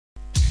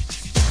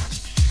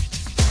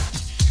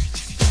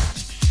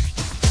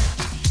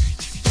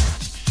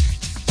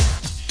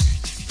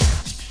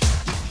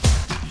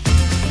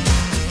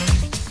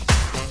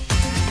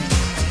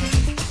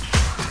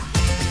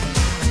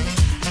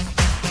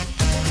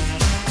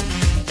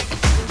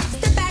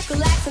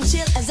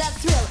that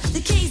thrill.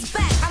 The K's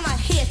back, I'm not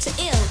here to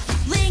ill.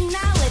 Laying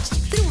knowledge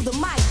through the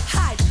mic,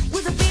 hide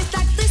with a bass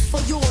like this for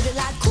your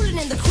delight.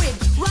 Cooling in the crib,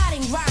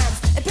 writing rhymes,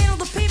 a pen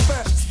on the paper,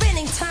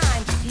 spending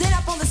time. Then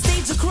up on the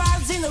stage, the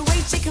crowd's in the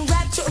rage, taking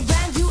rap to a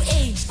brand new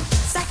age.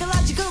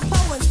 Psychological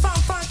poems, fun,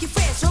 funky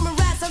fresh. N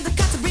Raz on the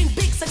cut to bring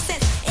big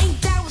success.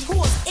 Ain't down with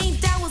horse, ain't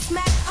down with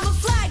smack. I'm a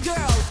fly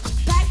girl,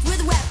 packed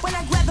with rap. When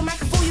I grab the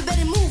microphone, you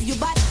better move your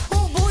butt.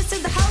 Homeboys in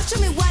the house, show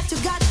me what you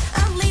got.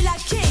 I'm Leila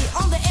K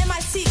on the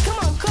MIC.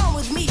 Come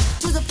with me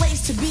to the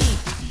place to be.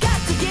 Got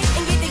to get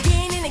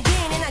again and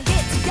again, and I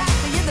get to got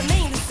to you're the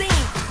main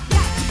scene.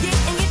 Got to get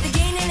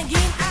again and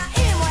again. I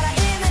am what I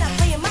am, and I'm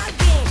playing my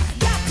game.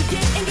 Got to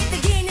get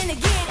again and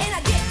again, and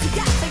I get to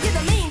got to you're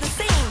the main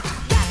scene.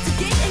 Got to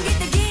get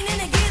again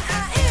and again.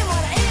 I am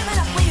what I am, and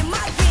I'm playing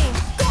my game.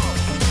 Go,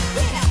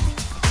 yeah,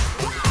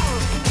 wow,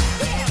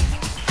 yeah,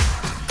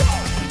 go,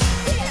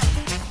 yeah,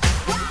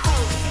 wow,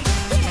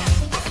 yeah.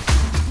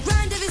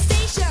 Rhyme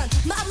devastation,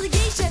 my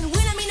obligation.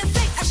 When I'm in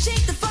effect, I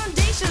shake the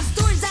foundation.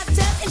 Stories I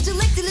tell,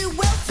 intellectually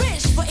well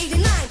fresh for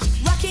 89,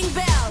 rocking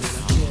bells.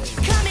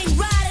 Coming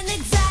right and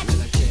exact,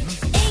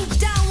 ain't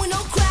down with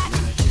no crack.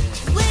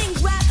 Playing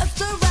rap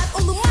after rap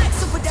on the mic,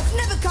 super deaf,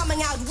 never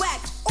coming out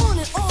whack. On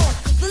and on,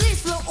 the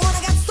list flow on,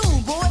 I got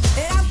soul, boy,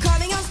 and I'm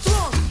coming on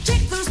strong.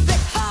 Check the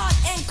respect, hard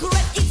and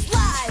correct, it's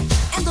live.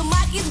 And the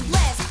mic is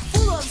blessed,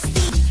 full of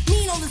steam,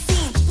 mean on the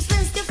scene. The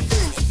svenska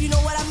fin, if you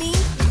know what I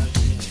mean.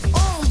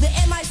 On the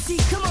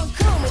MIC,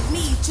 come with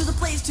me to the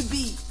place to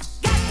be.